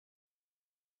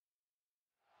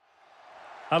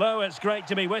Hello, it's great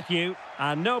to be with you,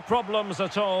 and no problems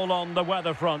at all on the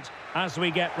weather front as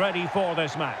we get ready for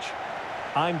this match.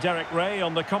 I'm Derek Ray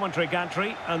on the commentary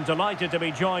gantry, and delighted to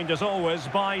be joined as always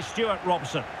by Stuart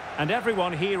Robson. And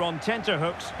everyone here on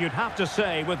tenterhooks, you'd have to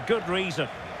say with good reason.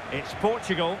 It's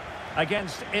Portugal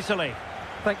against Italy.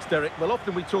 Thanks, Derek. Well,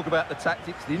 often we talk about the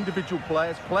tactics, the individual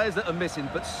players that are missing,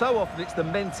 but so often it's the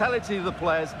mentality of the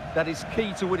players that is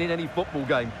key to winning any football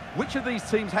game. Which of these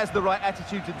teams has the right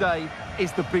attitude today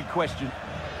is the big question.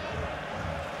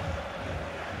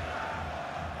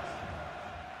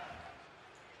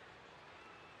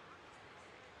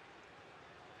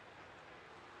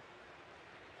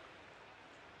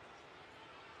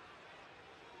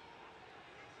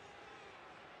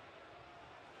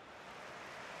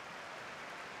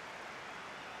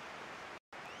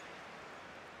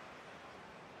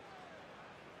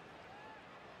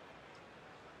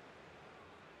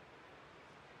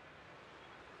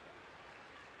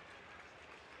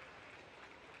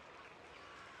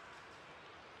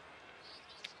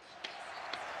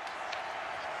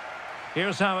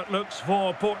 Here's how it looks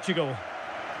for Portugal.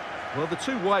 Well, the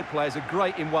two wide players are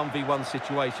great in 1v1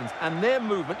 situations, and their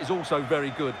movement is also very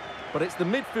good. But it's the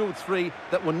midfield three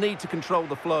that will need to control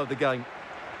the flow of the game.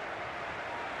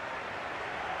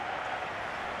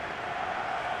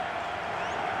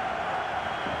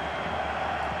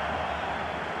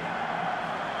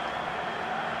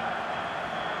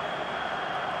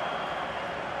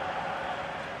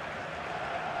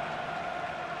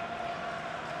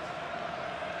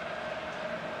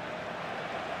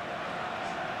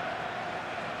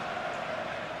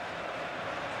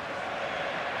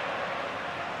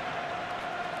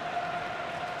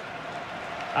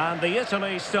 And the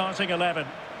Italy starting 11.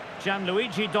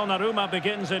 Gianluigi Donnarumma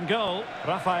begins in goal.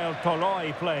 Rafael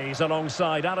Toloi plays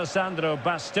alongside Alessandro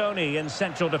Bastoni in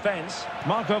central defence.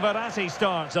 Marco Verratti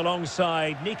starts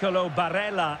alongside Nicolo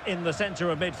Barella in the centre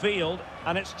of midfield.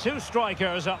 And it's two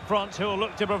strikers up front who'll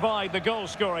look to provide the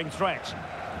goal-scoring threat.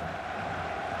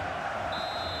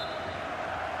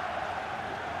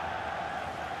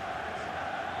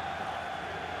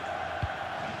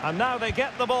 And now they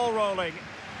get the ball rolling.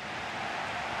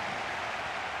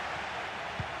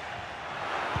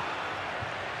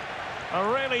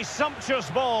 A really sumptuous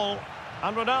ball,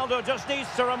 and Ronaldo just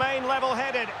needs to remain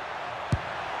level-headed.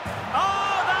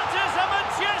 Oh, that is a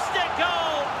majestic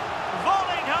goal!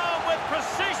 Volleyed home with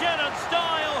precision and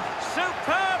style.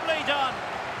 Superbly done.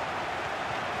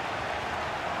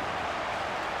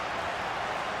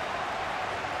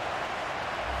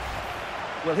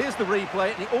 Well, here's the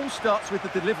replay, and it all starts with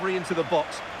the delivery into the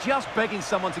box, just begging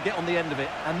someone to get on the end of it.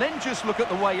 And then just look at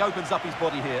the way he opens up his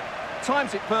body here.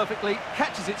 Times it perfectly,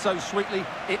 catches it so sweetly,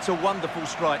 it's a wonderful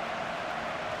strike.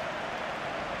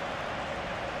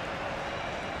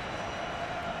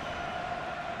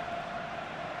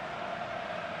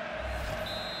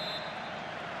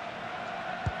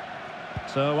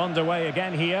 So underway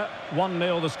again here,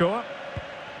 1-0 the score.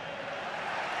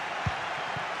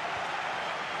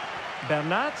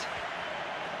 Bernat.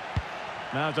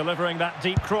 Now delivering that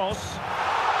deep cross.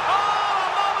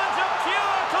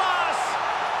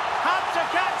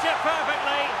 Catch it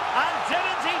perfectly, and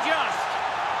didn't he just?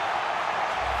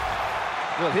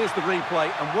 Well, here's the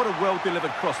replay, and what a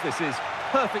well-delivered cross this is.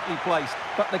 Perfectly placed,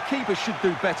 but the keeper should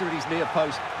do better at his near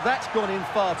post. That's gone in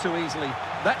far too easily.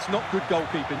 That's not good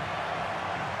goalkeeping.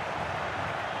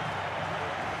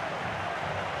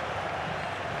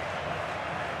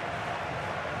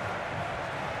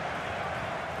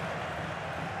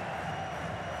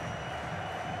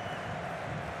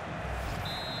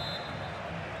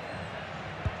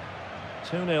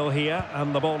 Two-nil here,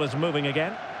 and the ball is moving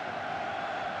again.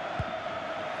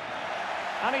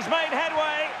 And he's made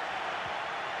headway.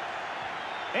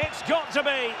 It's got to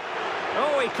be.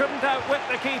 Oh, he couldn't outwit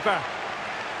the keeper.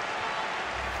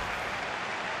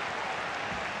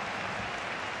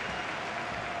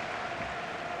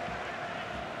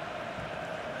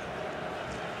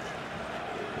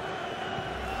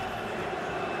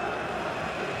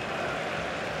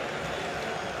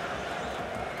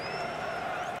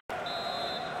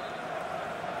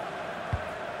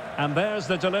 And there's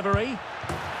the delivery.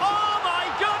 Oh, my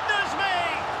goodness me!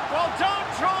 Well, don't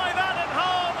try that at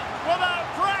home without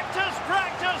practice,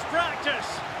 practice,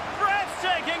 practice.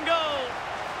 Breathtaking goal.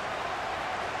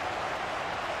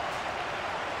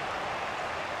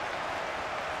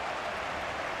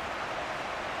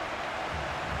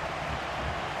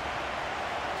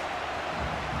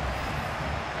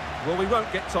 Well, we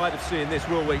won't get tired of seeing this,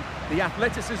 will we? The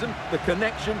athleticism, the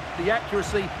connection, the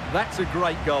accuracy, that's a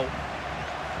great goal.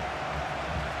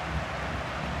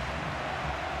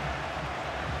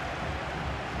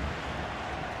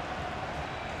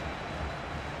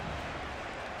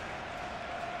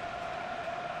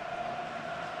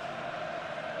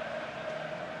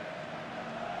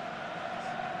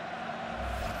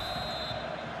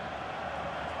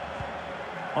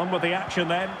 On with the action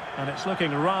then, and it's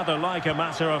looking rather like a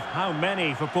matter of how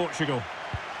many for Portugal.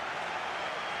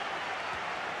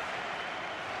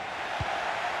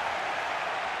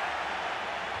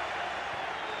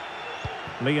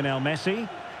 Lionel Messi.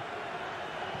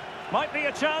 Might be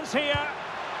a chance here.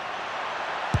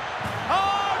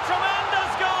 Oh,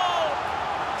 tremendous goal!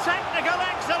 Technical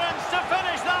excellence to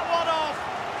finish that one off.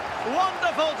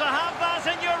 Wonderful to have that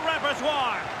in your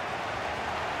repertoire.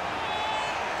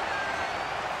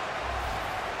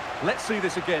 Let's see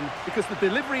this again, because the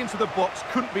delivery into the box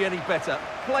couldn't be any better.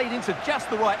 Played into just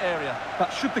the right area.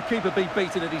 But should the keeper be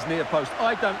beaten at his near post?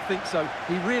 I don't think so.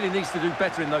 He really needs to do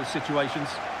better in those situations.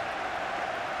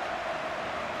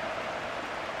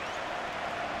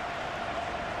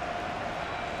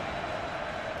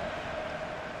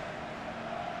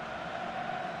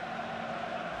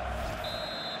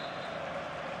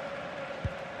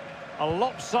 A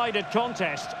lopsided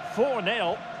contest,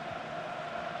 4-0.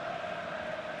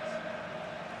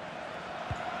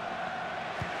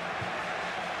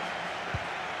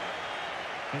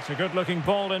 It's a good-looking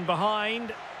ball in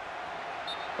behind.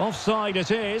 Offside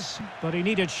it is, but he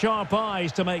needed sharp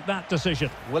eyes to make that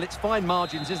decision. Well, it's fine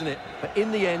margins, isn't it? But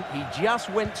in the end, he just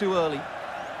went too early.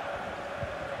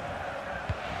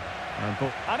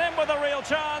 And in with a real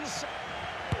chance.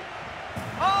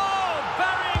 Oh,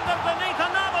 burying them beneath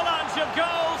an avalanche of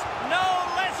goals. No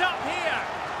let-up here.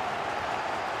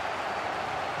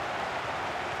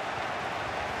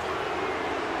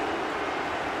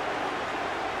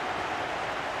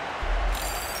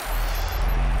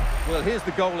 Well, here's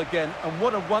the goal again, and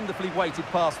what a wonderfully weighted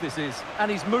pass this is. And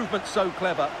his movement's so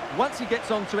clever. Once he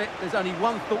gets onto it, there's only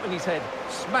one thought in his head.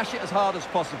 Smash it as hard as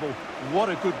possible. What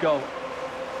a good goal.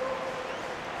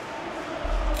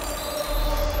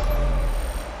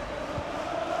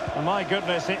 Oh, my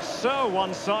goodness, it's so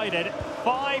one-sided.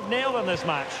 5-0 in this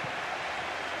match.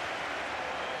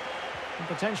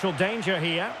 Potential danger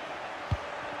here.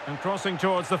 And crossing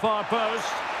towards the far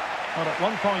post. Well, at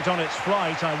one point on its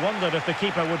flight, I wondered if the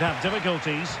keeper would have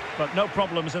difficulties, but no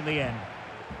problems in the end.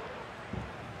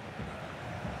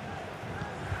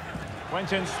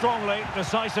 Went in strongly,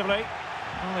 decisively.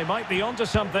 Well, they might be onto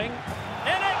something.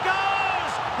 In it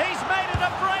goes! He's made it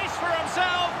a brace for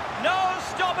himself. No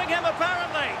stopping him,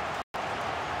 apparently.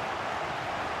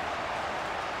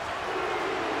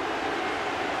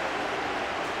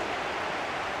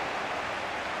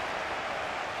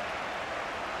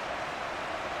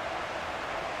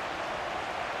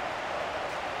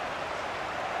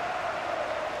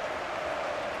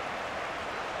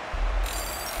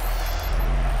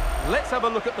 Let's have a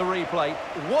look at the replay.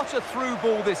 What a through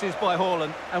ball this is by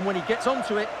Haaland. And when he gets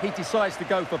onto it, he decides to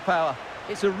go for power.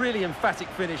 It's a really emphatic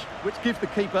finish, which gives the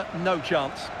keeper no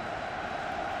chance.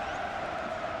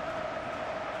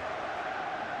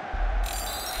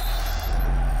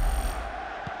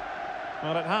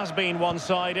 Well, it has been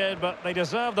one-sided, but they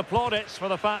deserve the plaudits for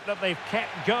the fact that they've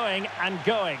kept going and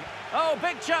going. Oh,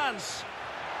 big chance!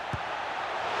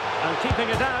 And keeping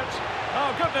it out.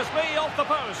 Oh, goodness me, off the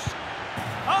post.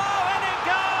 Oh, and it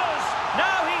goes!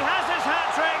 Now he has his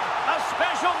hat-trick. A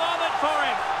special moment for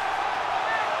him.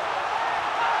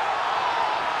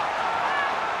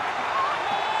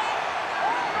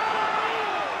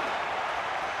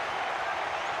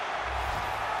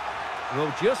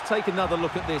 Well, just take another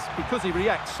look at this, because he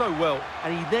reacts so well,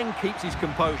 and he then keeps his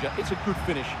composure. It's a good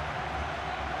finish.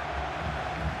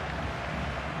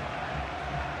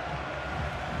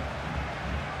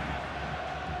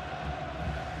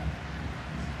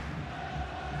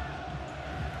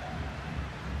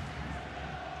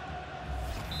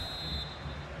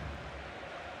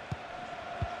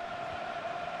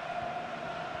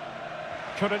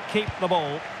 Couldn't keep the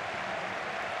ball.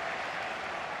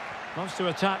 Loves to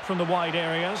attack from the wide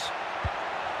areas.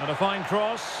 And a fine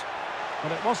cross.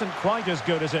 But it wasn't quite as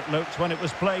good as it looked when it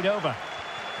was played over.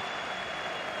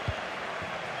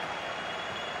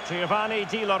 Giovanni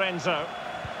Di Lorenzo.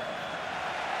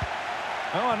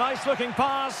 Oh, a nice-looking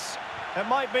pass. It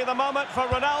might be the moment for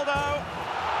Ronaldo.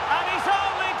 And he's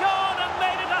only gone and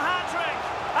made it a hat-trick.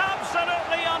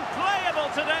 Absolutely unplayable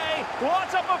today.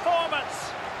 What a performance.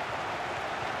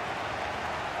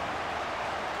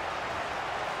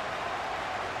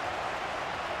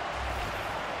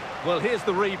 Well, here's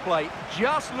the replay.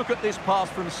 Just look at this pass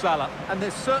from Salah, and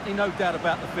there's certainly no doubt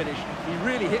about the finish. He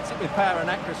really hits it with power and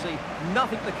accuracy.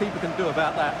 Nothing the keeper can do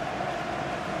about that.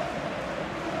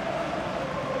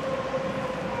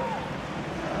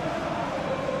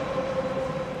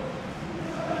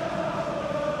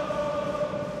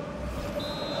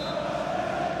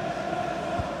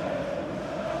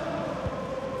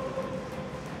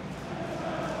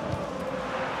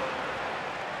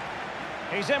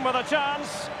 He's in with a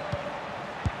chance.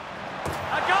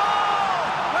 A goal!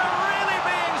 We're really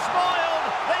being spoiled.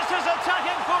 This is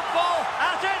attacking football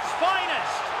at its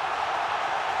finest.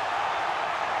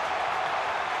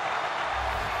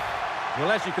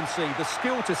 Well, as you can see, the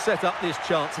skill to set up this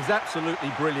chance is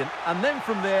absolutely brilliant. And then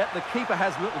from there, the keeper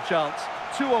has little chance.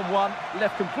 2-on-1,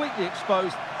 left completely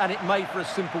exposed, and it made for a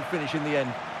simple finish in the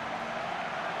end.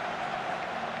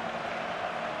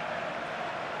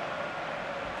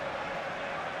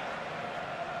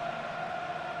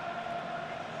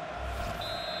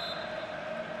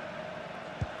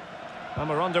 And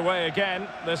we're underway again.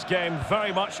 This game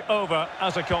very much over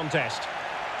as a contest.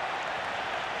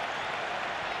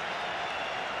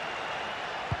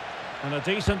 And a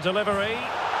decent delivery.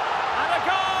 And a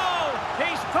goal!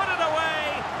 He's put it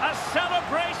away! A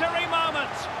celebratory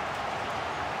moment!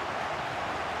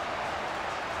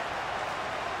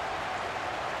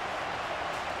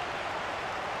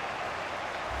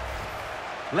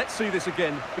 Let's see this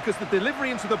again, because the delivery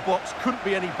into the box couldn't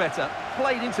be any better.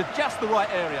 Played into just the right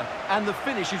area, and the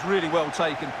finish is really well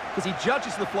taken, because he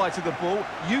judges the flight of the ball,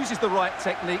 uses the right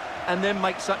technique, and then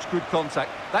makes such good contact.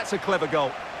 That's a clever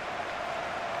goal.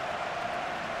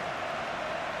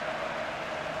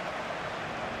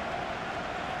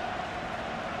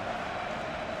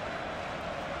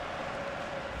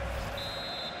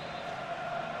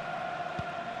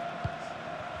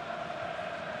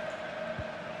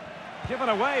 Given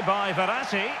away by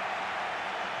Verratti.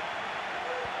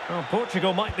 Well,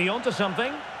 Portugal might be onto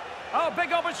something. Oh,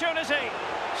 big opportunity.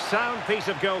 Sound piece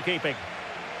of goalkeeping.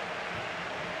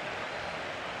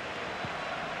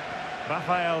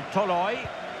 Rafael Toloi.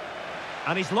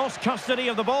 And he's lost custody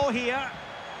of the ball here.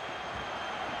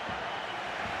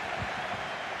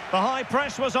 The high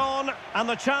press was on, and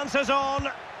the chance is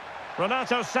on.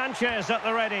 Renato Sanchez at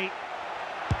the ready.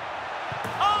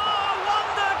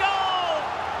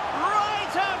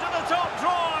 Top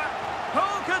drawer.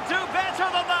 Who could do better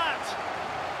than that?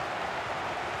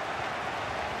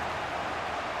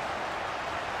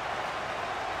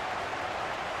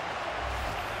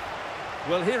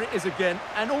 Well, here it is again,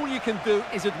 and all you can do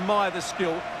is admire the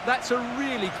skill. That's a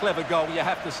really clever goal, you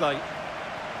have to say.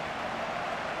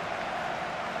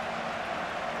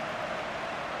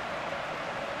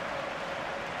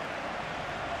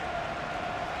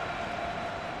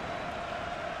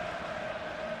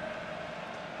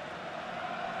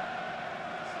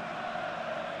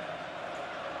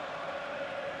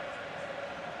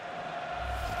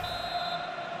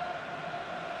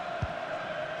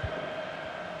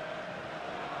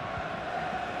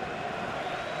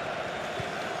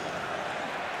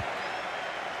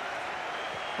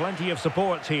 Plenty of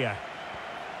support here.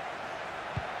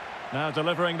 Now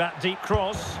delivering that deep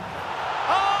cross.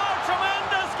 Oh,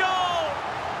 tremendous goal!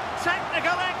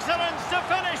 Technical excellence to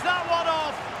finish that one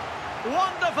off.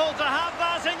 Wonderful to have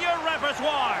that in your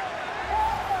repertoire.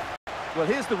 Well,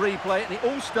 here's the replay, and it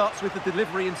all starts with the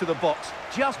delivery into the box.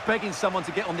 Just begging someone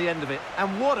to get on the end of it.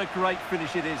 And what a great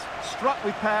finish it is. Struck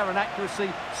with power and accuracy.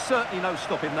 Certainly no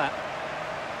stopping that.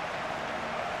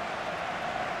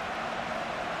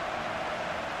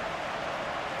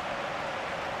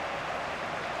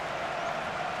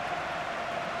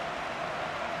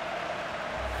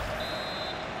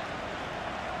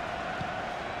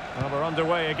 Well, we're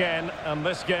underway again, and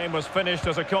this game was finished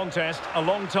as a contest a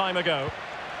long time ago.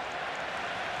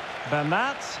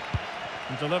 Bernat,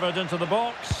 delivered into the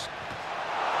box.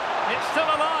 It's still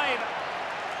alive.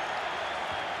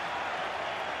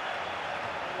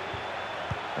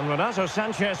 And Renato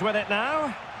Sanchez with it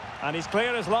now. And he's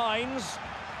clear as lines.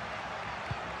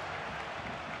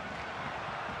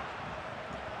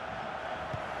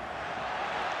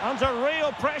 Under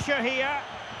real pressure here.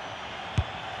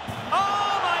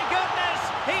 Oh my goodness!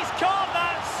 He's caught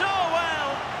that so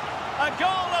well! A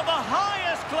goal of the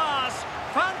highest class.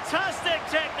 Fantastic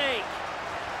technique.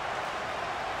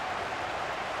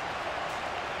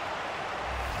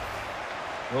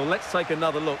 Well, let's take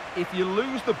another look. If you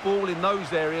lose the ball in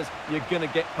those areas, you're going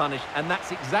to get punished. And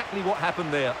that's exactly what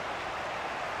happened there.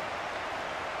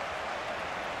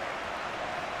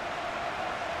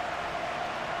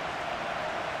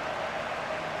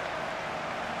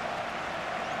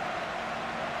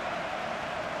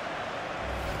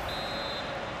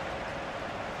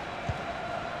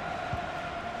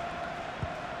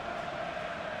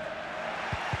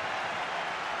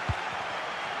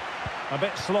 A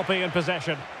bit sloppy in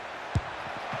possession.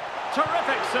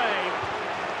 Terrific save.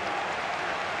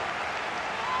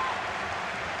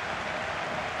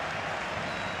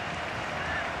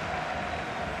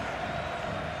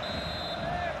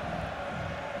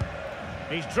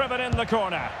 He's driven in the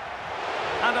corner.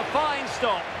 And a fine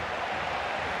stop.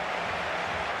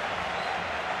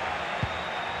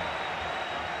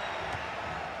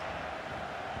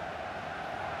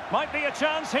 Might be a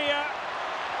chance here.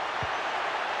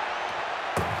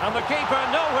 And the keeper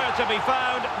nowhere to be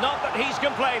found, not that he's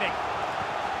complaining.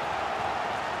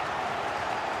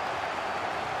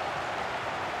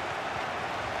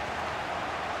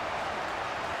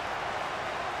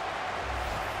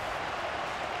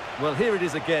 Well, here it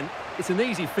is again. It's an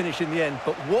easy finish in the end,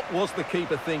 but what was the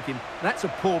keeper thinking? That's a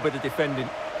poor bit of defending.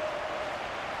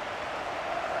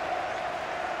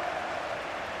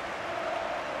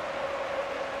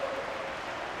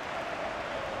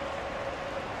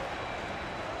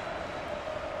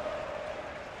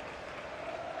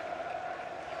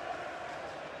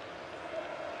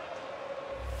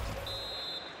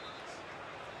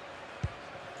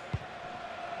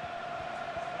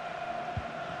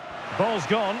 Ball's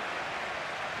gone.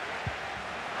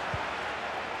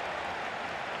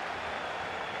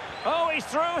 Oh, he's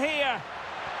through here.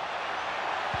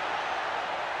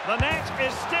 The net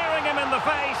is staring him in the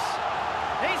face.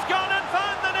 He's gone and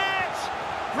found the net.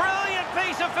 Brilliant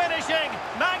piece of finishing.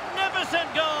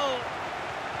 Magnificent goal.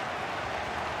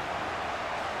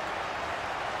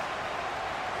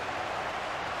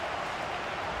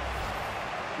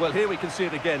 Well, here we can see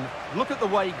it again. Look at the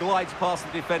way he glides past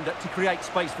the defender to create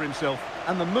space for himself.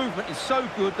 And the movement is so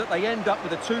good that they end up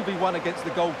with a 2v1 against the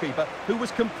goalkeeper, who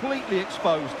was completely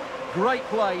exposed. Great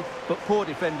play, but poor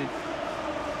defending.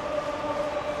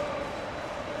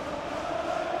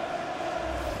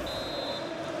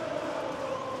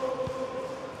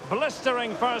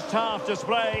 Blistering first half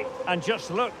display, and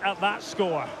just look at that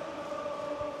score.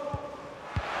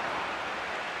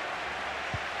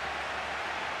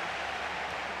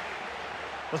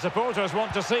 The supporters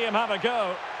want to see him have a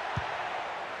go.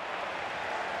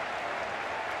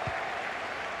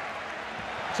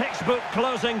 Textbook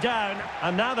closing down,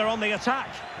 and now they're on the attack.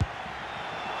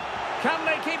 Can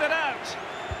they keep it out?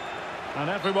 And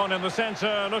everyone in the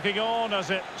centre looking on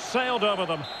as it sailed over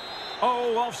them.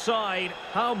 Oh, offside.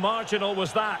 How marginal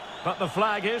was that? But the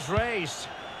flag is raised.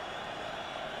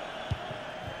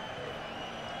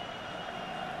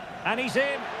 And he's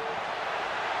in.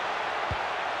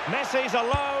 Messi's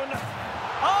alone.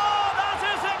 Oh, that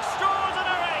is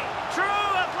extraordinary!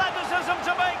 True athleticism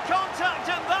to make contact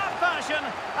in that fashion,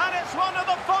 and it's one of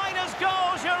the finest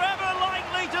goals you're ever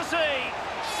likely to see.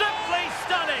 Simply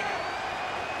stunning.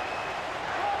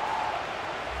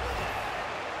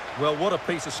 Well, what a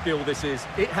piece of skill this is.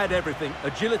 It had everything: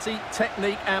 agility,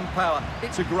 technique and power.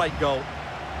 It's a great goal.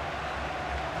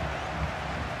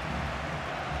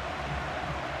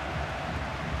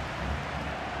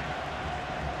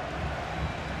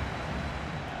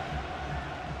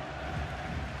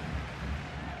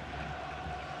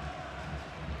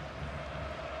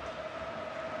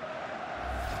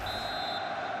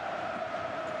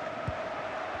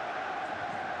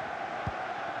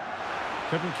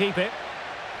 Couldn't keep it.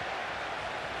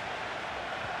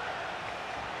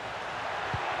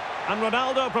 And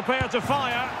Ronaldo prepared to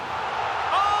fire.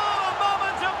 Oh, a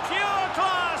moment of pure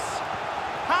class!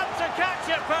 Had to catch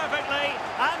it perfectly,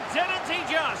 and didn't he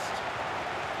just?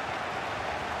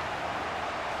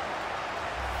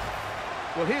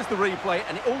 Well, here's the replay,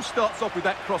 and it all starts off with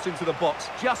that cross into the box,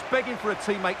 just begging for a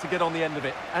teammate to get on the end of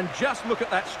it. And just look at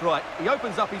that strike. He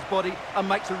opens up his body and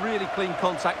makes a really clean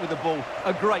contact with the ball.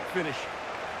 A great finish.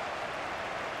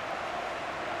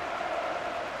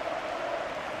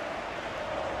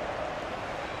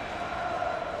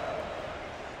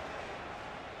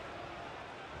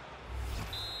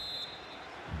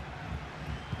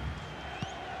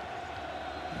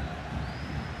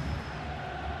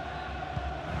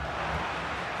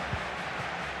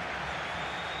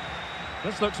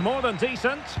 This looks more than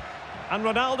decent. And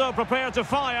Ronaldo prepared to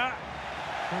fire.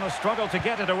 And a struggle to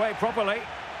get it away properly.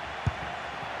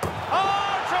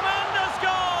 Oh, tremendous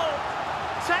goal!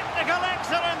 Technical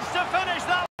excellence to finish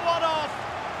that one off.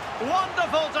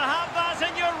 Wonderful to have that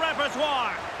in your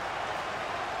repertoire.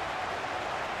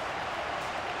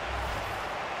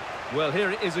 Well,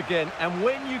 here it is again, and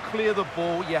when you clear the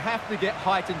ball, you have to get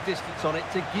height and distance on it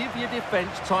to give your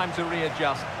defence time to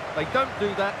readjust. They don't do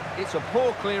that, it's a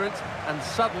poor clearance, and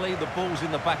suddenly the ball's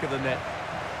in the back of the net.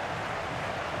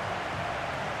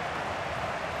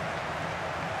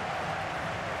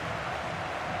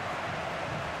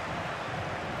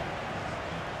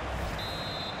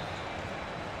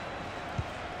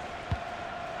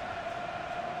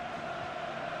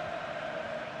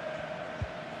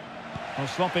 Well,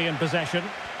 sloppy in possession.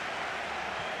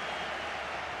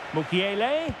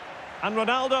 Mukiele. And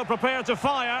Ronaldo prepared to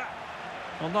fire.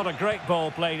 Well, not a great ball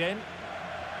played in.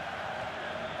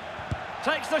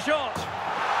 Takes the shot.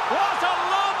 What a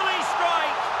lovely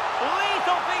strike!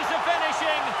 Lethal piece of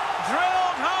finishing.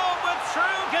 Drilled home with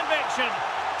true conviction.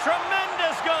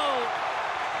 Tremendous goal!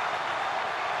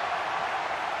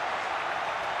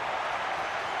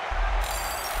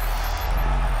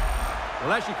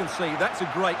 Well, as you can see, that's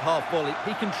a great half volley.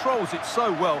 He controls it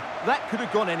so well. That could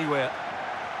have gone anywhere.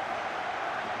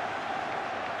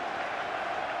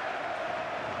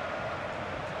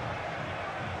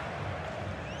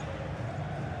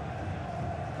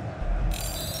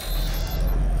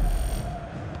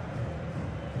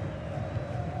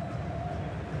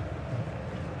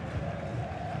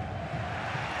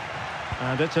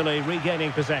 And Italy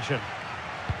regaining possession.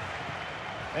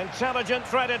 Intelligent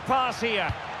threaded pass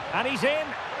here. And he's in.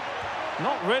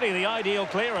 Not really the ideal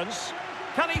clearance.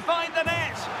 Can he find the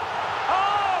net?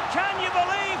 Oh, can you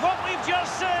believe what we've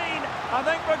just seen? I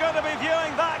think we're going to be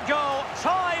viewing that goal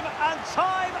time and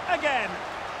time again.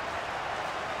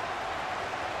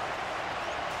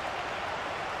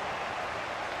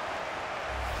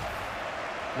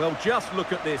 Well, just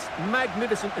look at this.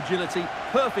 Magnificent agility,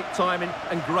 perfect timing,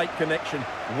 and great connection.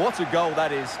 What a goal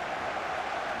that is.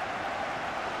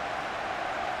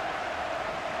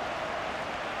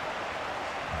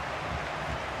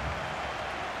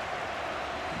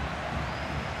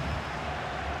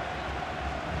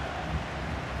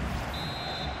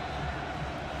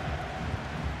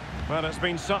 Well, it's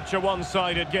been such a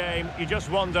one-sided game. You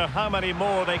just wonder how many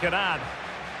more they can add.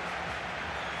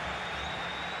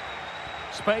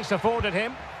 Space afforded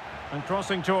him. And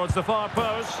crossing towards the far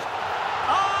post.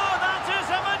 Oh, that is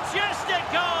a majestic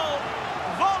goal!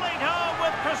 Volleyed home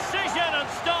with precision and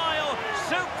style.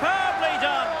 Superbly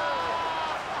done.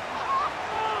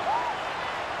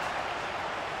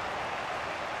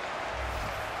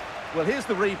 Well, here's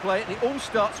the replay, and it all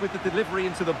starts with the delivery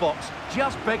into the box.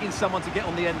 Just begging someone to get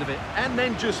on the end of it. And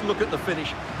then just look at the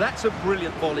finish. That's a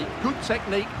brilliant volley. Good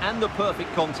technique and the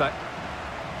perfect contact.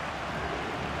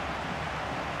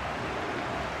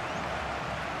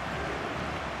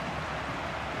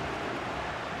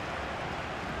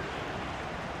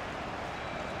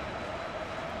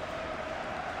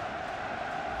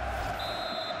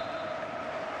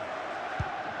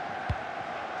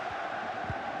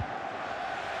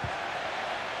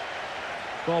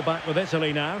 Ball back with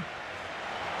Italy now.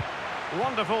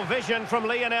 Wonderful vision from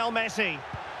Lionel Messi.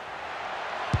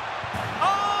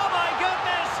 Oh my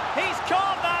goodness! He's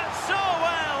caught that so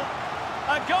well!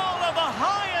 A goal of the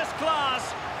highest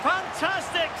class.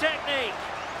 Fantastic technique.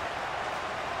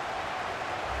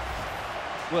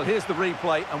 Well, here's the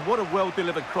replay, and what a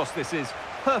well-delivered cross this is.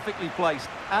 Perfectly placed,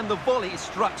 and the volley is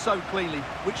struck so cleanly,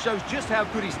 which shows just how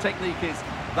good his technique is.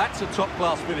 That's a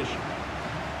top-class finish.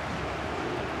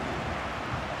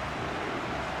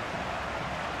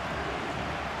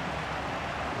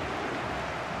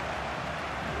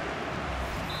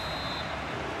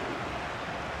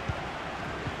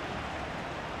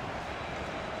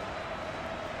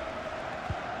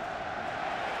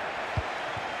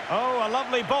 Oh, a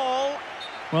lovely ball.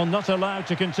 Well, not allowed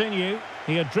to continue.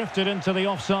 He had drifted into the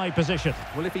offside position.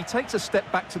 Well, if he takes a step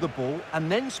back to the ball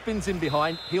and then spins in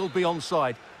behind, he'll be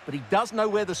onside. But he does know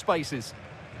where the space is.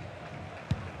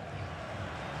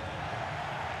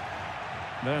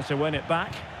 There to win it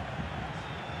back.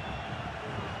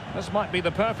 This might be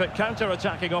the perfect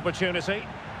counter-attacking opportunity.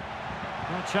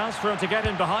 A chance for him to get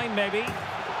in behind, maybe.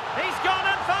 He's gone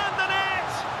and found the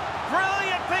net!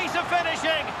 Brilliant piece of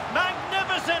finishing!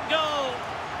 Magnificent goal!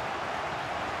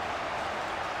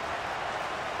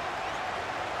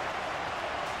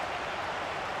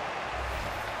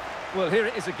 Well, here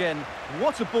it is again.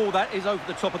 What a ball that is over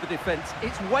the top of the defence.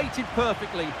 It's weighted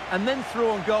perfectly and then through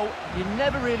on goal. You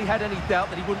never really had any doubt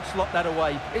that he wouldn't slot that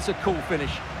away. It's a cool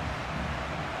finish.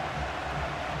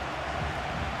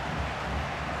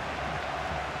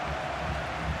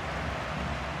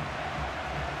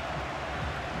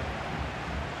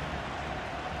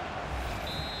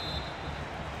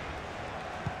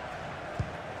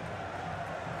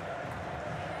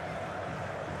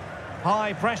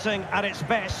 High pressing at its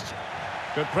best.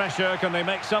 Good pressure, can they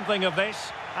make something of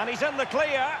this? And he's in the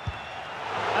clear.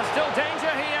 And still danger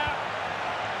here.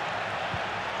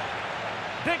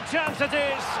 Big chance it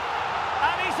is.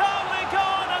 And he's only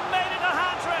gone and made it a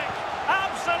hat-trick.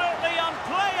 Absolutely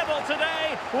unplayable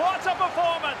today. What a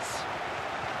performance.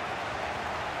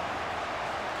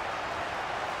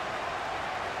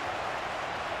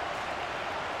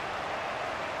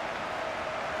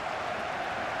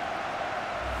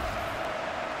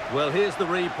 Well, here's the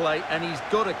replay, and he's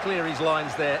got to clear his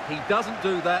lines there. He doesn't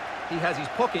do that. He has his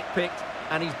pocket picked,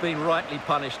 and he's been rightly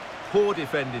punished. Poor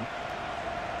defending.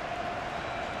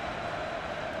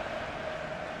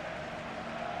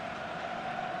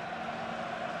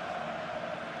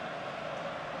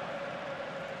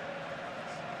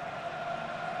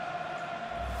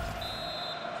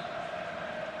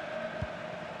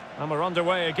 And we're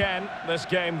underway again. This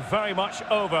game very much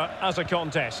over as a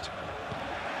contest.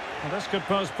 And this could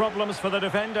pose problems for the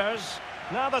defenders.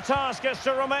 Now the task is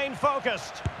to remain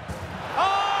focused.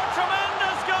 Oh,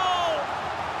 tremendous goal!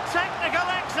 Technical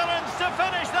excellence to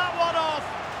finish that one off.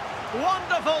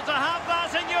 Wonderful to have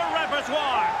that in your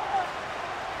repertoire.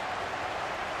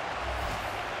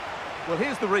 Well,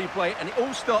 here's the replay, and it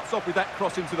all starts off with that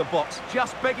cross into the box,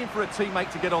 just begging for a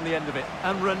teammate to get on the end of it.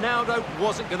 And Ronaldo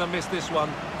wasn't going to miss this one.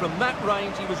 From that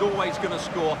range, he was always going to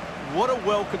score. What a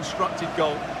well-constructed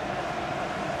goal.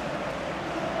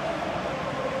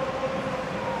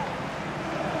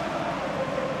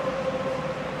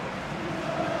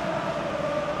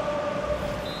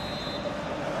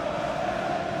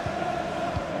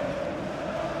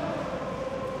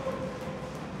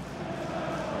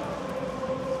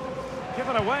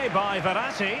 Given away by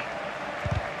Verratti.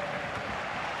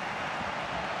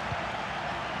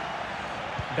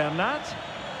 Bernat.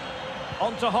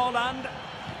 On to Holland.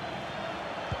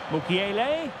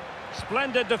 Mukiele.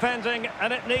 Splendid defending,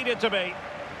 and it needed to be.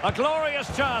 A glorious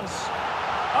chance.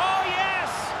 Oh,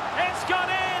 yes! It's gone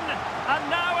in! And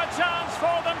now a chance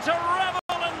for them to revel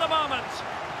in the moment.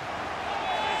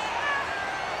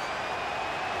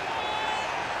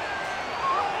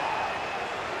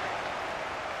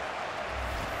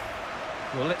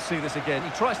 Well, let's see this again. He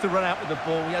tries to run out with the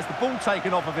ball. He has the ball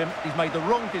taken off of him. He's made the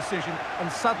wrong decision, and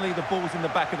suddenly the ball's in the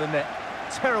back of the net.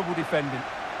 Terrible defending.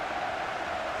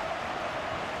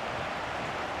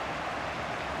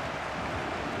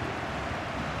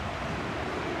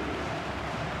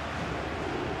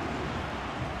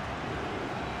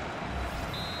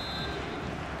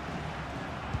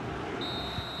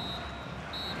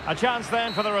 A chance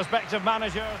then for the respective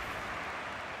manager.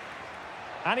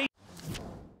 And he...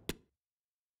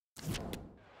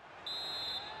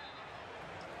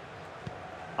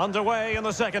 Underway in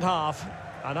the second half.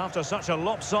 And after such a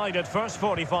lopsided first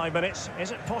 45 minutes,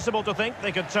 is it possible to think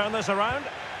they could turn this around?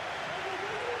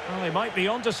 Well, they might be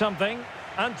onto something.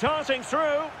 And darting through.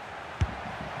 Oh,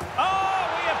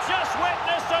 we have just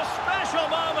witnessed a special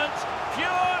moment.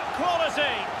 Pure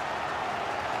quality.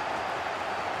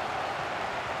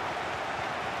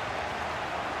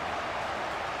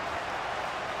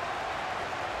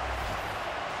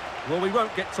 Well, we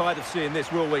won't get tired of seeing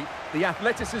this, will we? The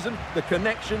athleticism, the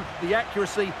connection, the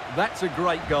accuracy, that's a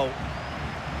great goal.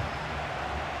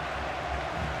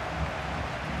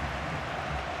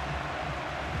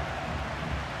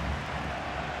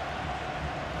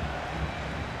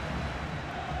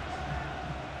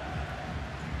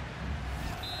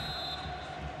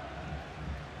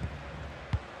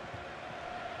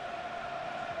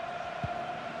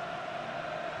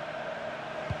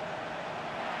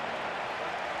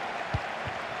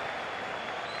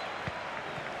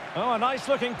 Oh, a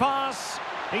nice-looking pass.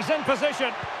 He's in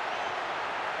position.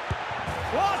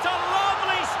 What a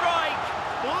lovely strike!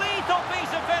 Lethal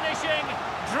piece of finishing.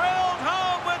 Drilled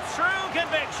home with true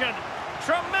conviction.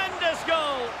 Tremendous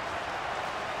goal.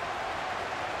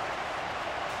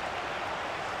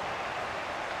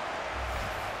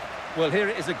 Well, here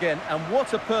it is again, and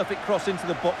what a perfect cross into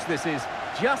the box this is.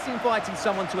 Just inviting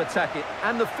someone to attack it,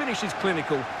 and the finish is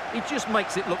clinical. He just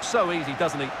makes it look so easy,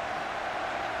 doesn't he?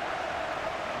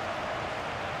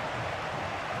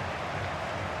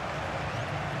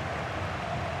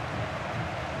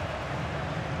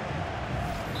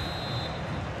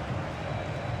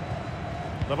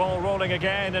 The ball rolling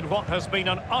again in what has been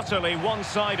an utterly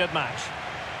one-sided match.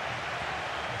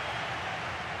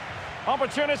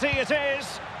 Opportunity it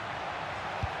is.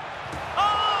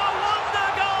 Oh,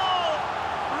 wonder goal!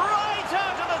 Right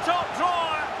out of the top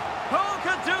drawer. Who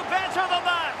could do better than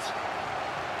that?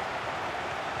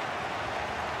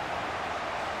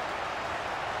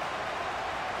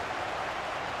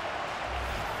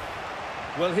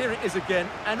 Well, here it is again,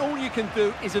 and all you can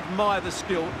do is admire the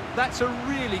skill. That's a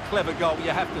really clever goal, you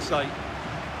have to say.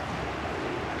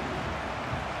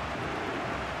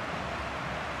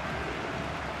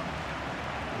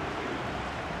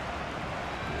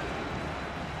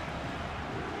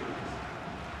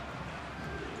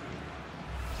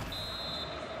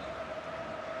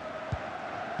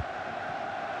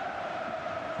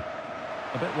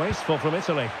 A bit wasteful from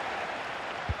Italy.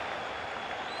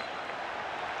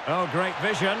 Oh, great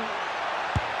vision.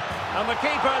 And the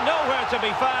keeper nowhere to be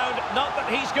found, not that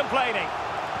he's complaining.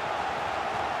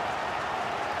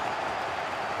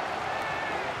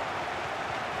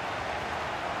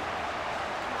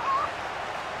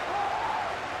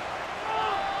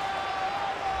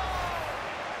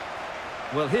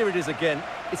 Well, here it is again.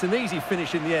 It's an easy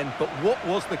finish in the end, but what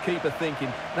was the keeper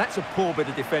thinking? That's a poor bit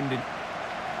of defending.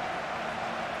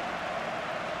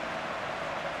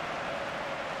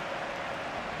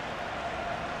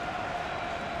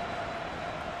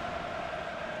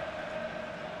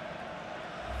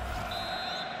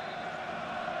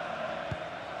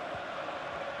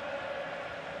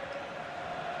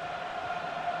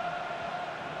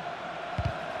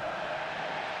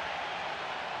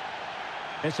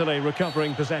 Italy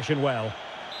recovering possession well.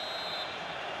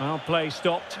 Well, play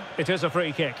stopped. It is a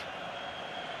free kick.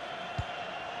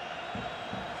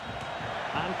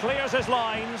 And clears his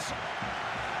lines.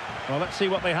 Well, let's see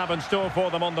what they have in store for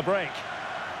them on the break.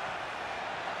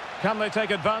 Can they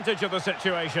take advantage of the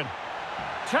situation?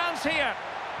 Chance here.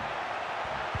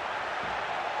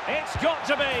 It's got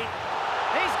to be.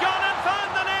 He's gone and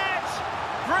found the net.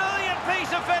 Brilliant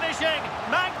piece of finishing.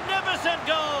 Magnificent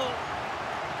goal.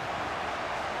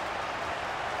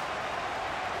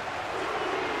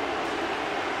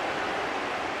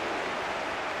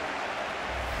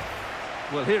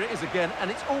 Well, here it is again, and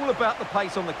it's all about the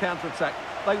pace on the counter-attack.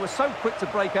 They were so quick to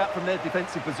break out from their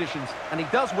defensive positions, and he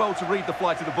does well to read the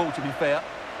flight of the ball, to be fair.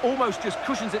 Almost just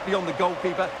cushions it beyond the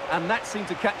goalkeeper, and that seemed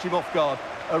to catch him off guard.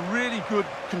 A really good,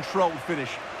 controlled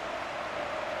finish.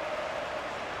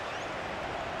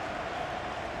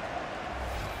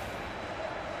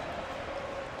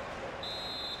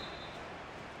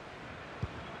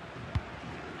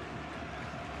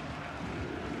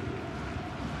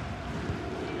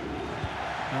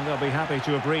 And they'll be happy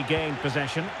to have regained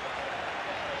possession.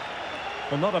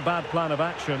 Well, not a bad plan of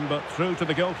action, but through to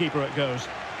the goalkeeper it goes.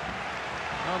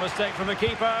 No mistake from the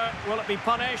keeper. Will it be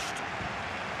punished?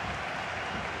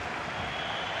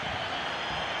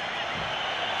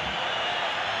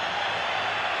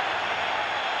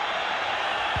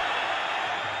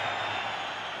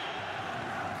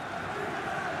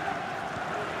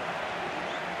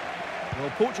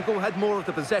 Well, Portugal had more of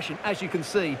the possession, as you can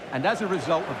see, and as a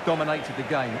result have dominated the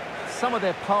game. Some of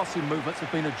their passing movements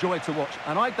have been a joy to watch,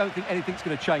 and I don't think anything's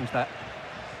going to change that.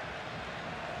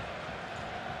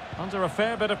 Under a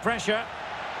fair bit of pressure.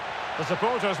 The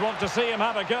supporters want to see him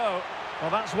have a go. Well,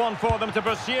 that's one for them to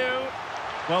pursue.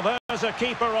 Well, there's a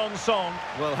keeper on song.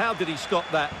 Well, how did he stop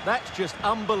that? That's just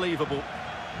unbelievable.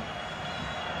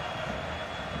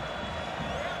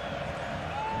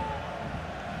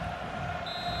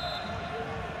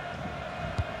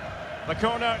 The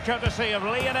corner courtesy of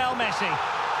Lionel Messi.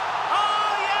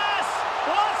 Oh, yes!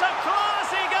 What a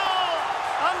classy goal!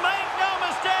 And make no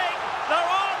mistake, there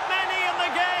aren't many in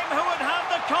the game who would have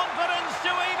the confidence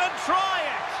to even try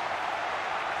it.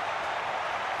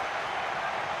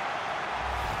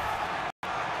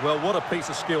 Well, what a piece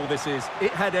of skill this is.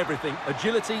 It had everything.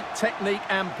 Agility, technique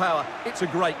and power. It's a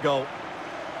great goal.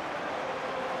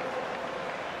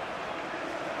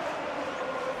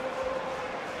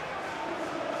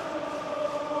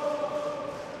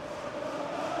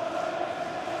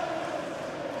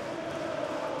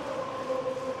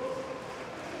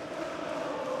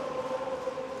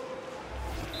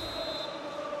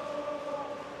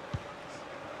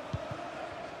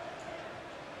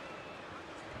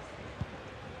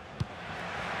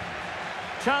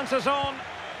 Chances on.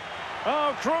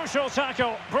 Oh, crucial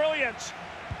tackle. Brilliant.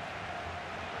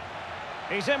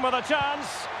 He's in with a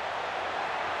chance.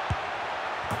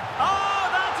 Oh,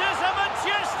 that is a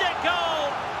majestic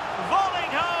goal.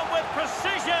 Volleying home with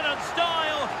precision and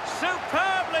style.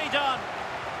 Superbly done.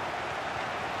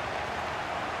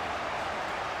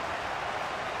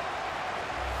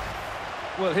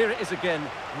 Well, here it is again.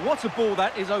 What a ball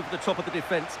that is over the top of the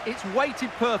defence. It's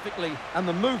weighted perfectly, and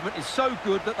the movement is so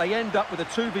good that they end up with a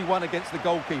 2v1 against the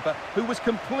goalkeeper, who was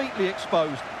completely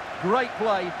exposed. Great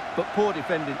play, but poor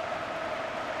defending.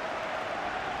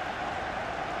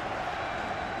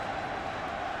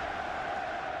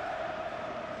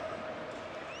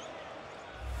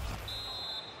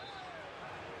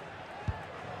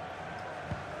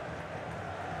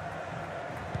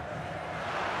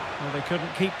 Well, they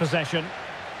couldn't keep possession.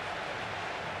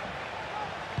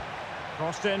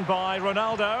 Crossed in by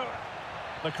Ronaldo.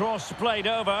 The cross played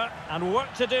over, and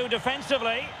work to do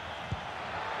defensively.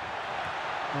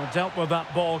 Well, dealt with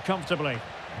that ball comfortably.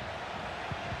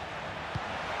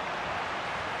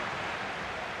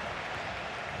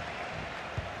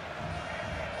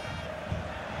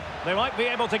 They might be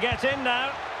able to get in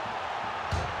now.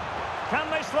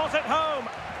 Can they slot it home?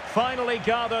 Finally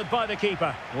gathered by the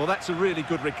keeper. Well, that's a really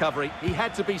good recovery. He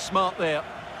had to be smart there.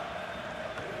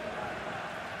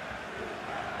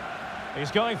 He's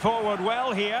going forward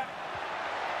well here.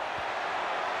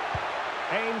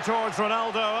 Aim towards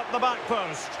Ronaldo at the back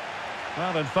post.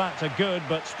 Well, in fact, a good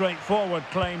but straightforward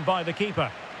claim by the keeper.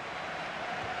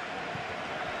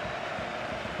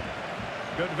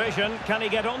 Good vision. Can he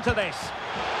get onto this?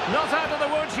 Not out of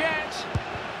the woods yet.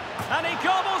 And he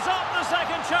gobbles up the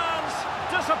second chance.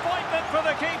 Disappointment for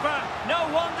the keeper.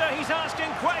 No wonder he's asking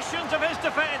questions of his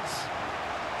defence.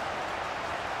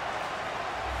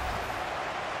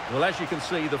 Well, as you can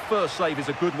see, the first save is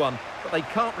a good one, but they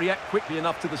can't react quickly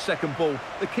enough to the second ball.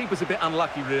 The keeper's a bit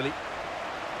unlucky, really.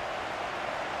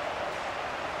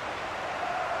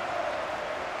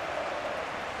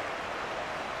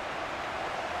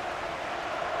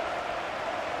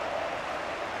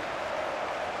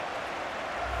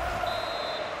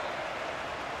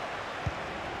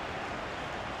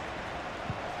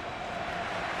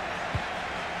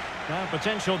 Now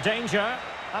potential danger,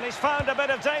 and he's found a bit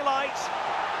of daylight.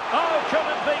 Oh,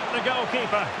 couldn't beat the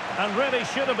goalkeeper, and really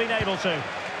should have been able to.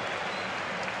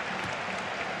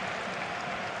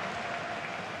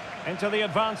 Into the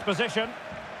advanced position.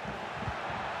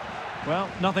 Well,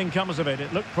 nothing comes of it.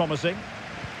 It looked promising.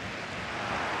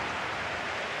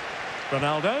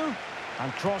 Ronaldo,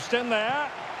 and crossed in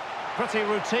there. Pretty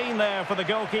routine there for the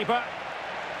goalkeeper.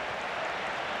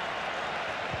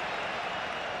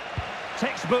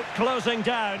 Textbook closing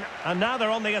down, and now they're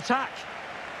on the attack.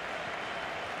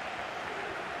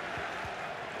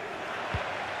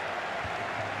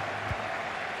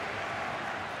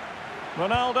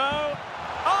 Ronaldo.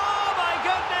 Oh my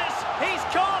goodness! He's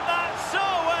caught that so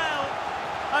well!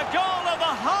 A goal of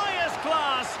the highest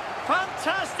class.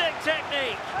 Fantastic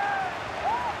technique.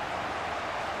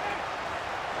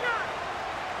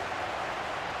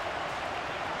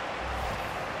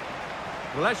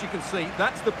 Well, as you can see,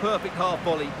 that's the perfect half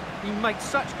volley. He makes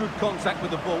such good contact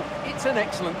with the ball. It's an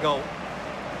excellent goal.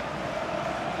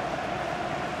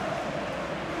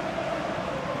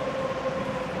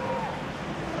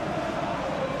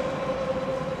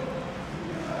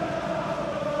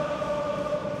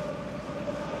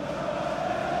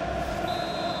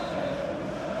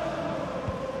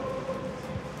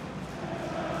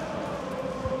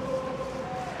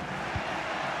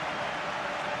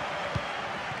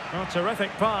 Oh, terrific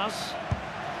pass.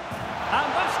 And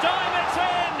this time it's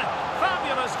in!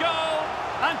 Fabulous goal!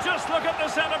 And just look at the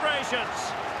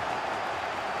celebrations.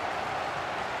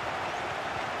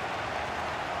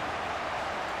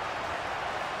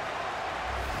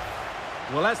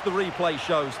 Well, as the replay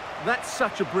shows, that's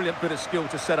such a brilliant bit of skill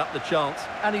to set up the chance.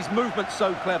 And his movement's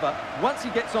so clever. Once he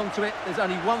gets onto it, there's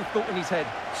only one thought in his head.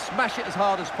 Smash it as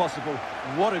hard as possible.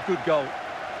 What a good goal.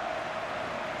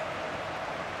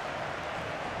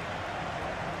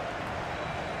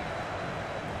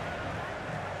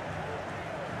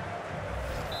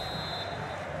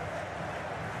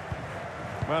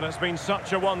 Well, it's been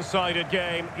such a one-sided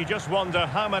game. You just wonder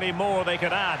how many more they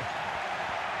could add.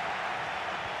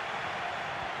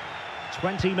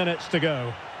 20 minutes to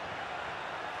go.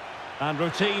 And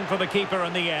routine for the keeper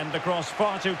in the end. The cross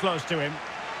far too close to him.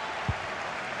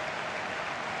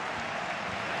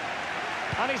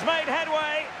 And he's made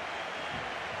headway.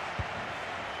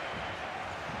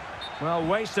 Well,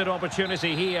 wasted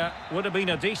opportunity here. Would have been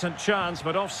a decent chance,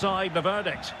 but offside the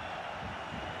verdict.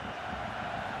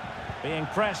 Being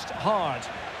pressed hard.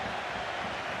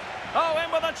 Oh, in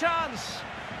with a chance.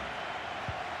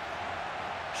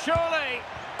 Surely.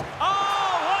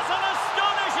 Oh, what an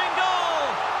astonishing goal!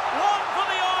 One for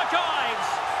the archives.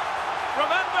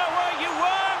 Remember where you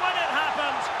were when it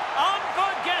happened.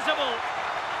 Unforgettable.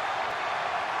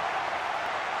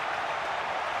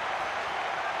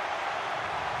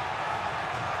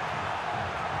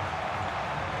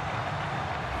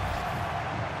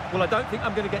 Well, I don't think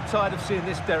I'm going to get tired of seeing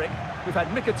this, Derek. We've had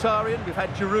Mkhitaryan, we've had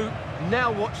Giroud.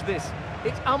 Now watch this.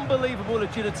 It's unbelievable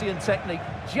agility and technique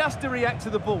just to react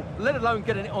to the ball, let alone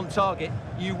getting it on target.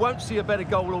 You won't see a better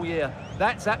goal all year.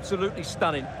 That's absolutely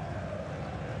stunning.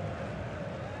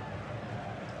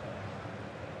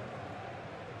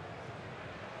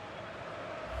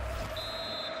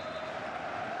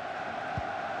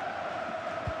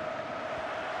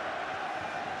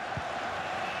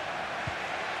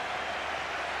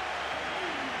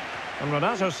 And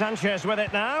Renato Sanchez with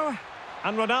it now.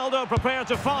 And Ronaldo prepared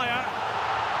to fire.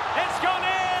 It's gone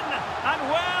in! And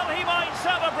well, he might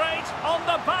celebrate on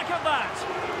the back of that.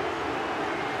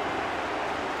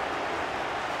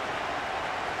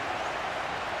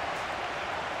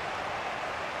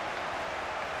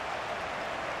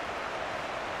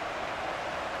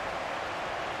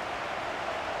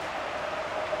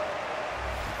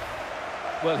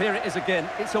 Well, here it is again.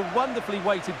 It's a wonderfully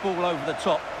weighted ball over the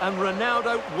top, and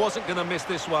Ronaldo wasn't going to miss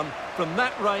this one. From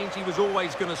that range, he was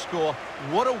always going to score.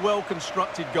 What a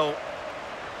well-constructed goal.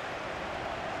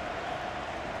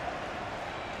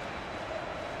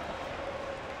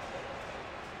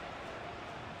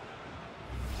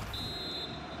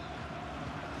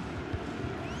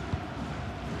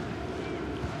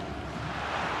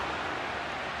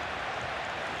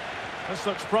 This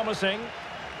looks promising.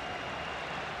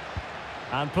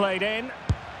 And played in.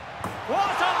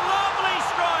 What a lovely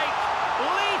strike!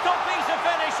 Lethal piece of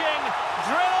finishing.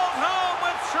 Drilled home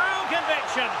with true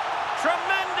conviction.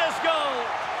 Tremendous goal.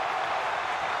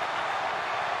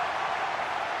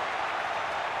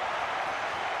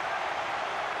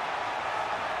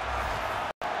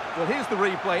 Well, here's the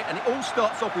replay, and it all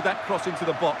starts off with that cross into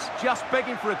the box, just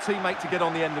begging for a teammate to get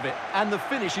on the end of it. And the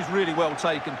finish is really well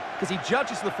taken, because he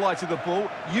judges the flight of the ball,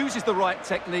 uses the right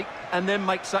technique, and then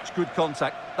makes such good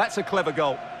contact. That's a clever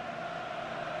goal.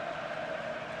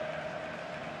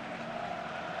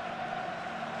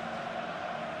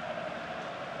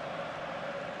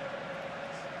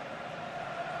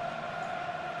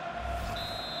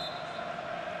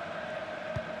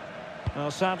 Well,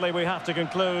 sadly, we have to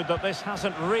conclude that this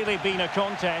hasn't really been a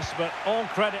contest, but all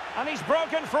credit. And he's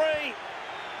broken free.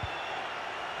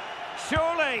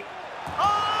 Surely.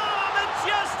 Oh,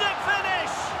 majestic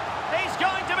finish! He's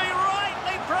going to be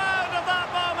rightly proud of that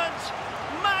moment.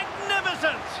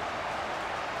 Magnificent!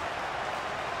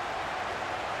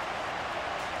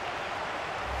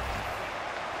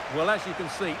 Well, as you can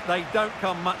see, they don't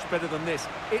come much better than this.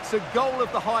 It's a goal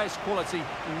of the highest quality.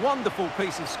 Wonderful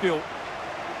piece of skill.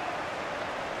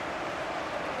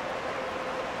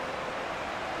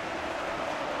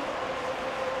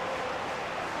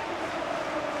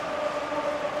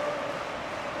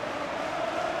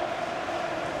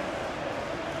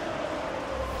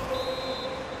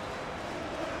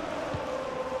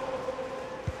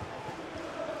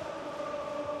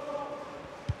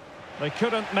 They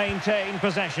couldn't maintain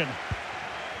possession.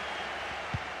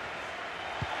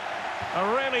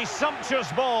 A really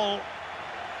sumptuous ball.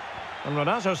 And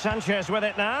Ronaldo Sanchez with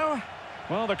it now.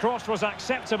 Well, the cross was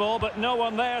acceptable, but no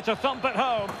one there to thump it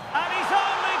home. And he's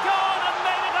only gone and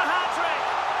made it a hat-trick.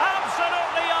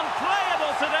 Absolutely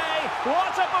unplayable today.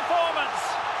 What a performance.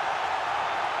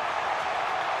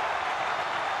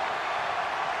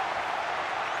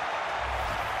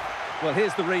 Well,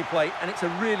 here's the replay, and it's a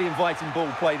really inviting ball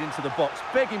played into the box,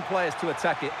 begging players to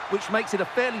attack it, which makes it a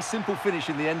fairly simple finish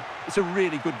in the end. It's a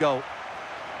really good goal.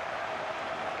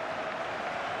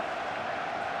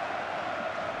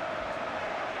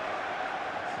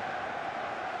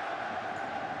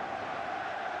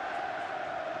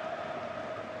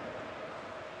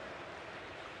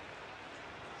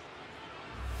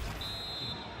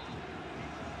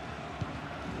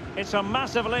 It's a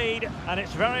massive lead, and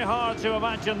it's very hard to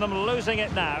imagine them losing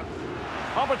it now.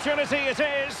 Opportunity it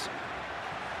is.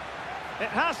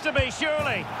 It has to be,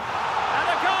 surely. And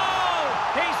a goal!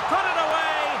 He's put it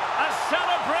away. A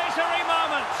celebratory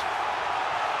moment.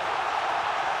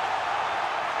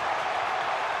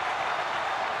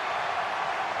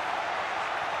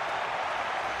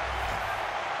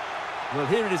 Well,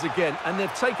 here it is again, and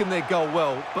they've taken their goal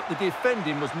well, but the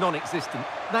defending was non-existent.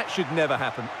 That should never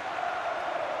happen.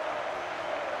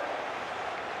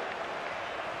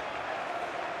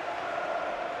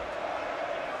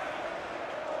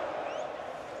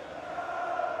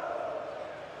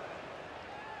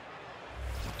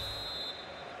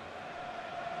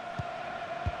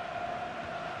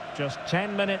 Just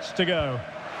 10 minutes to go.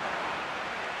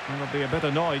 And they'll be a bit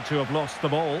annoyed to have lost the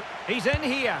ball. He's in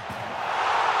here.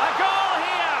 A goal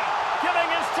here! Giving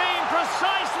his team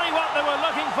precisely what they were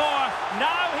looking for.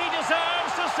 Now he deserves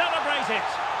to celebrate it.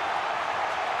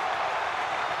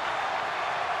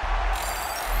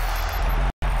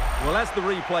 Well, as the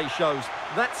replay shows,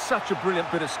 that's such a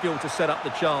brilliant bit of skill to set up the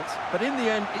chance. But in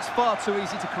the end, it's far too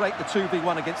easy to create the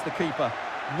 2v1 against the keeper.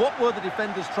 What were the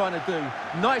defenders trying to do?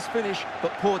 Nice finish,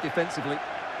 but poor defensively.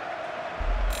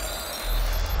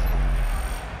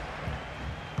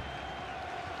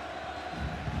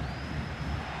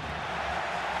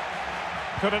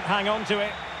 Couldn't hang on to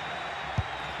it.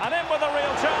 And in with a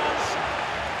real chance.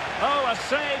 Oh, a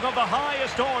save of the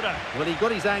highest order. Well, he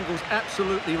got his angles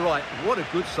absolutely right. What a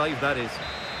good save that is.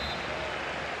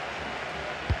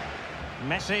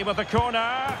 Messi with the corner.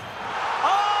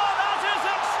 Oh, that is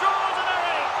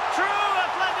extraordinary! True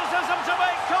athleticism to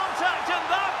make contact in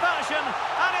that fashion.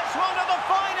 And it's one of the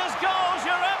finest goals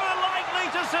you're ever likely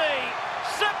to see.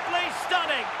 Simply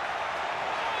stunning.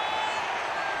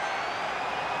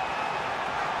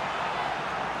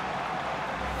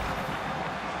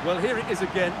 Well, here it is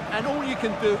again, and all you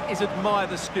can do is admire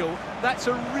the skill. That's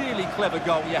a really clever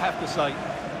goal, you have to say.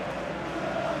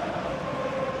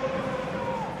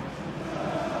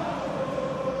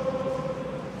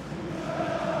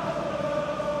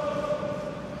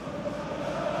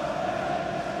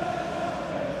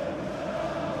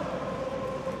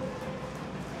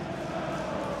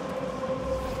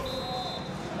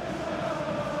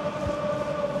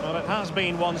 Has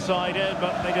been one-sided,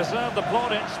 but they deserve the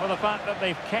plaudits for the fact that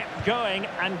they've kept going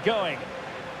and going.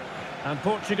 And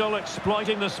Portugal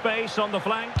exploiting the space on the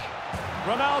flank.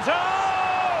 Ronaldo!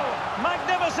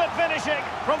 Magnificent finishing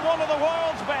from one of the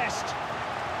world's best.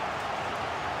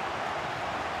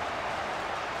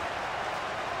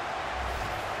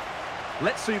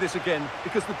 Let's see this again,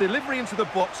 because the delivery into the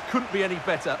box couldn't be any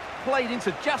better. Played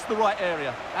into just the right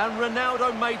area, and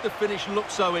Ronaldo made the finish look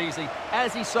so easy,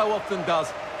 as he so often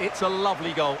does. It's a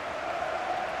lovely goal.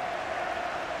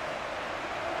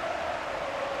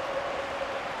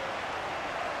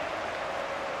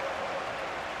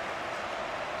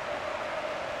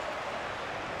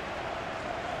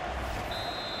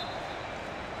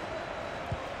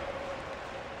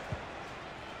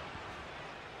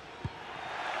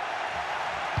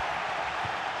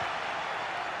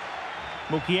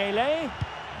 Mukiele,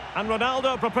 and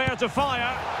Ronaldo prepared to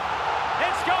fire.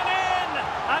 It's gone in,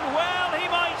 and well, he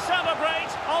might celebrate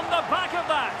on the back of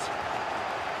that.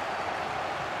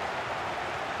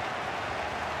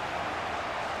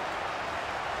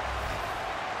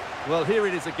 Well, here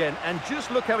it is again, and just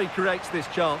look how he creates this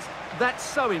chance. That's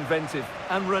so inventive,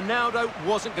 and Ronaldo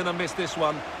wasn't going to miss this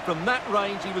one. From that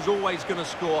range, he was always going to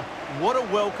score. What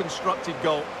a well-constructed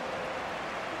goal.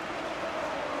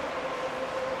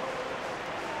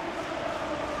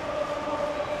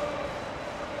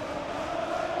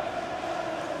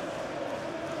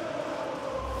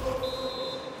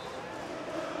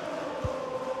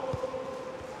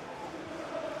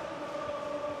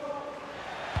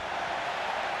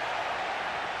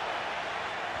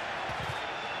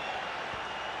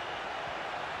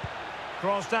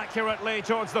 Crossed accurately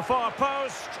towards the far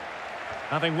post.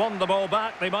 Having won the ball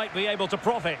back, they might be able to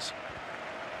profit.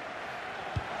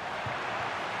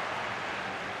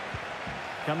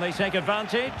 Can they take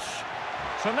advantage?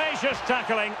 Tenacious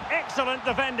tackling, excellent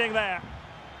defending there.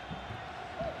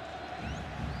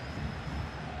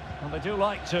 And they do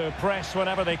like to press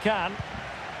whenever they can.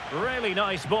 Really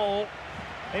nice ball.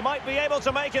 They might be able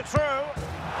to make it through.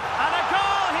 And a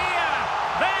goal here!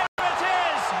 There it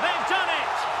is! They've done it!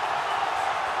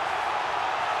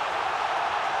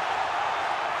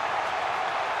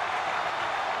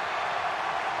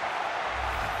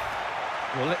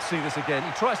 Well, let's see this again.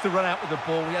 He tries to run out with the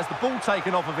ball. He has the ball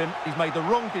taken off of him. He's made the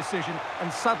wrong decision,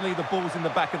 and suddenly the ball's in the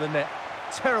back of the net.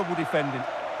 Terrible defending.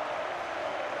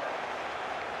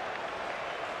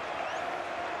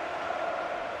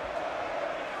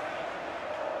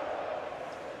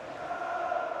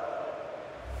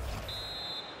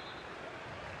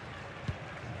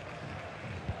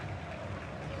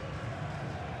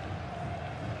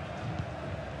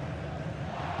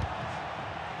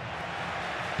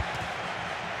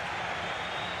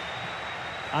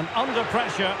 And under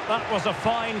pressure, that was a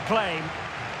fine claim.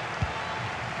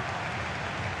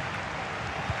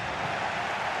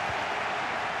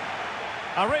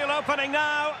 A real opening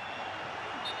now.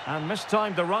 And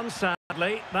mistimed the run,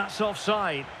 sadly. That's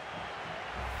offside.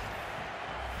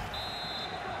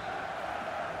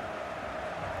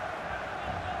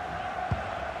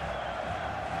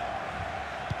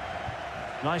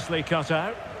 Nicely cut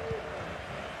out.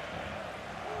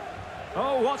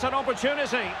 Oh, what an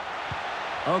opportunity.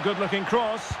 Oh, good-looking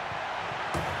cross.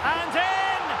 And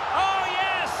in! Oh,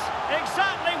 yes!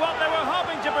 Exactly what they were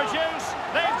hoping to produce.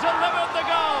 They've delivered the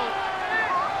goal.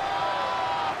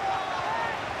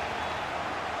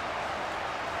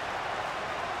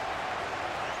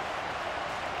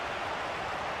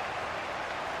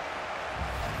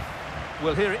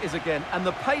 Well, here it is again, and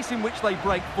the pace in which they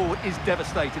break forward is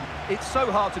devastating. It's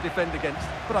so hard to defend against,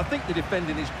 but I think the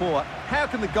defending is poor. How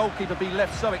can the goalkeeper be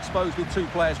left so exposed with two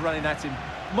players running at him?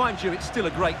 Mind you, it's still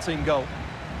a great team goal.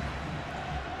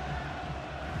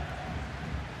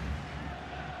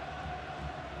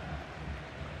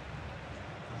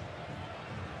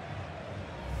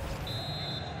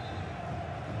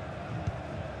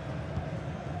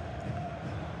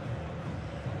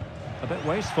 A bit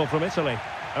wasteful from Italy.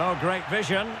 Oh, great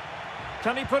vision.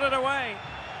 Can he put it away?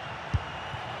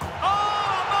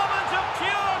 Oh, a moment of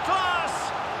pure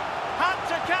class! Had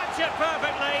to catch it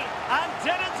perfectly, and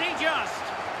didn't he just?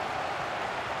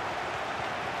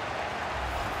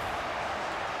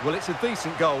 Well, it's a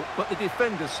decent goal, but the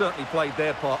defenders certainly played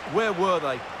their part. Where were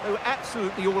they? They were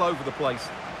absolutely all over the place.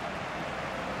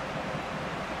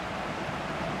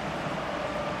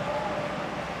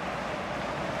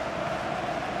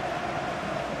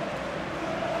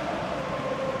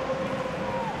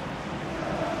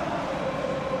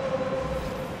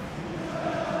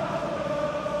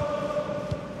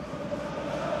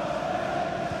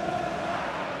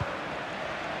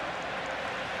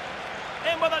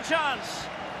 With a chance.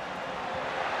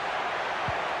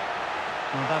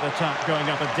 Well, that attack going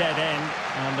up a dead end,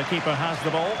 and the keeper has the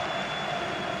ball.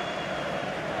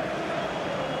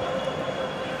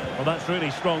 Well, that's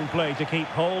really strong play to keep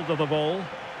hold of the ball.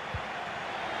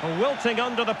 Wilting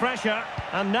under the pressure,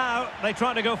 and now they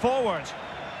try to go forward.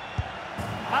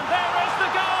 And there is the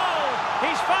goal!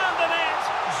 He's found the net!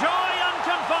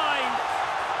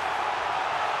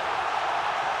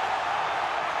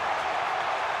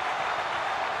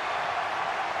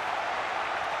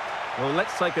 Well,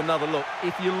 let's take another look.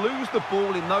 If you lose the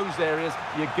ball in those areas,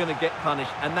 you're going to get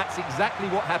punished, and that's exactly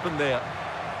what happened there.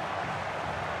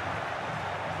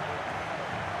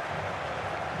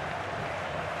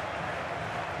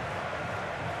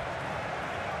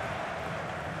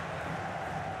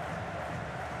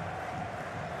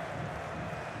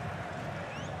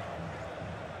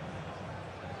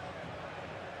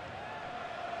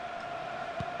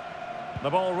 The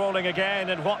ball rolling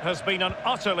again in what has been an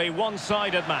utterly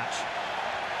one-sided match.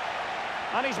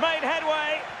 And he's made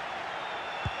headway.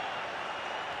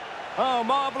 Oh,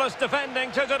 marvellous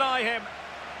defending to deny him.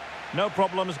 No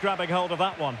problems grabbing hold of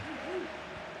that one.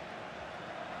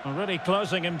 Already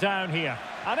closing him down here.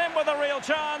 And in with a real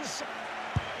chance.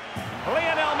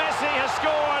 Lionel Messi has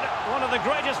scored. One of the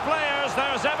greatest players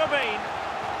there's ever been.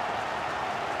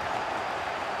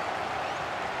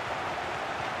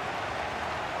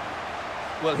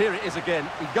 Well, here it is again.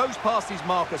 He goes past his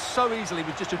marker so easily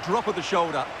with just a drop of the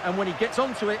shoulder. And when he gets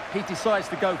onto it, he decides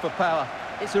to go for power.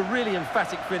 It's a really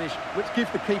emphatic finish, which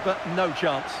gives the keeper no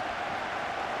chance.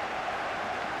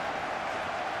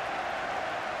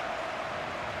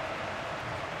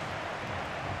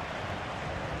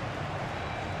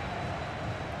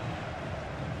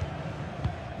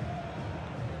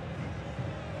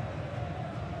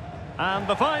 And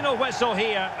the final whistle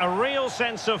here, a real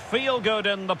sense of feel-good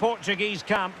in the Portuguese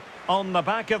camp on the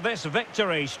back of this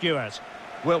victory, Stuart.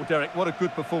 Well, Derek, what a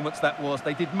good performance that was.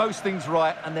 They did most things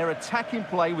right, and their attacking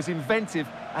play was inventive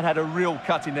and had a real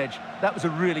cutting edge. That was a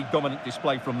really dominant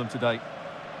display from them today.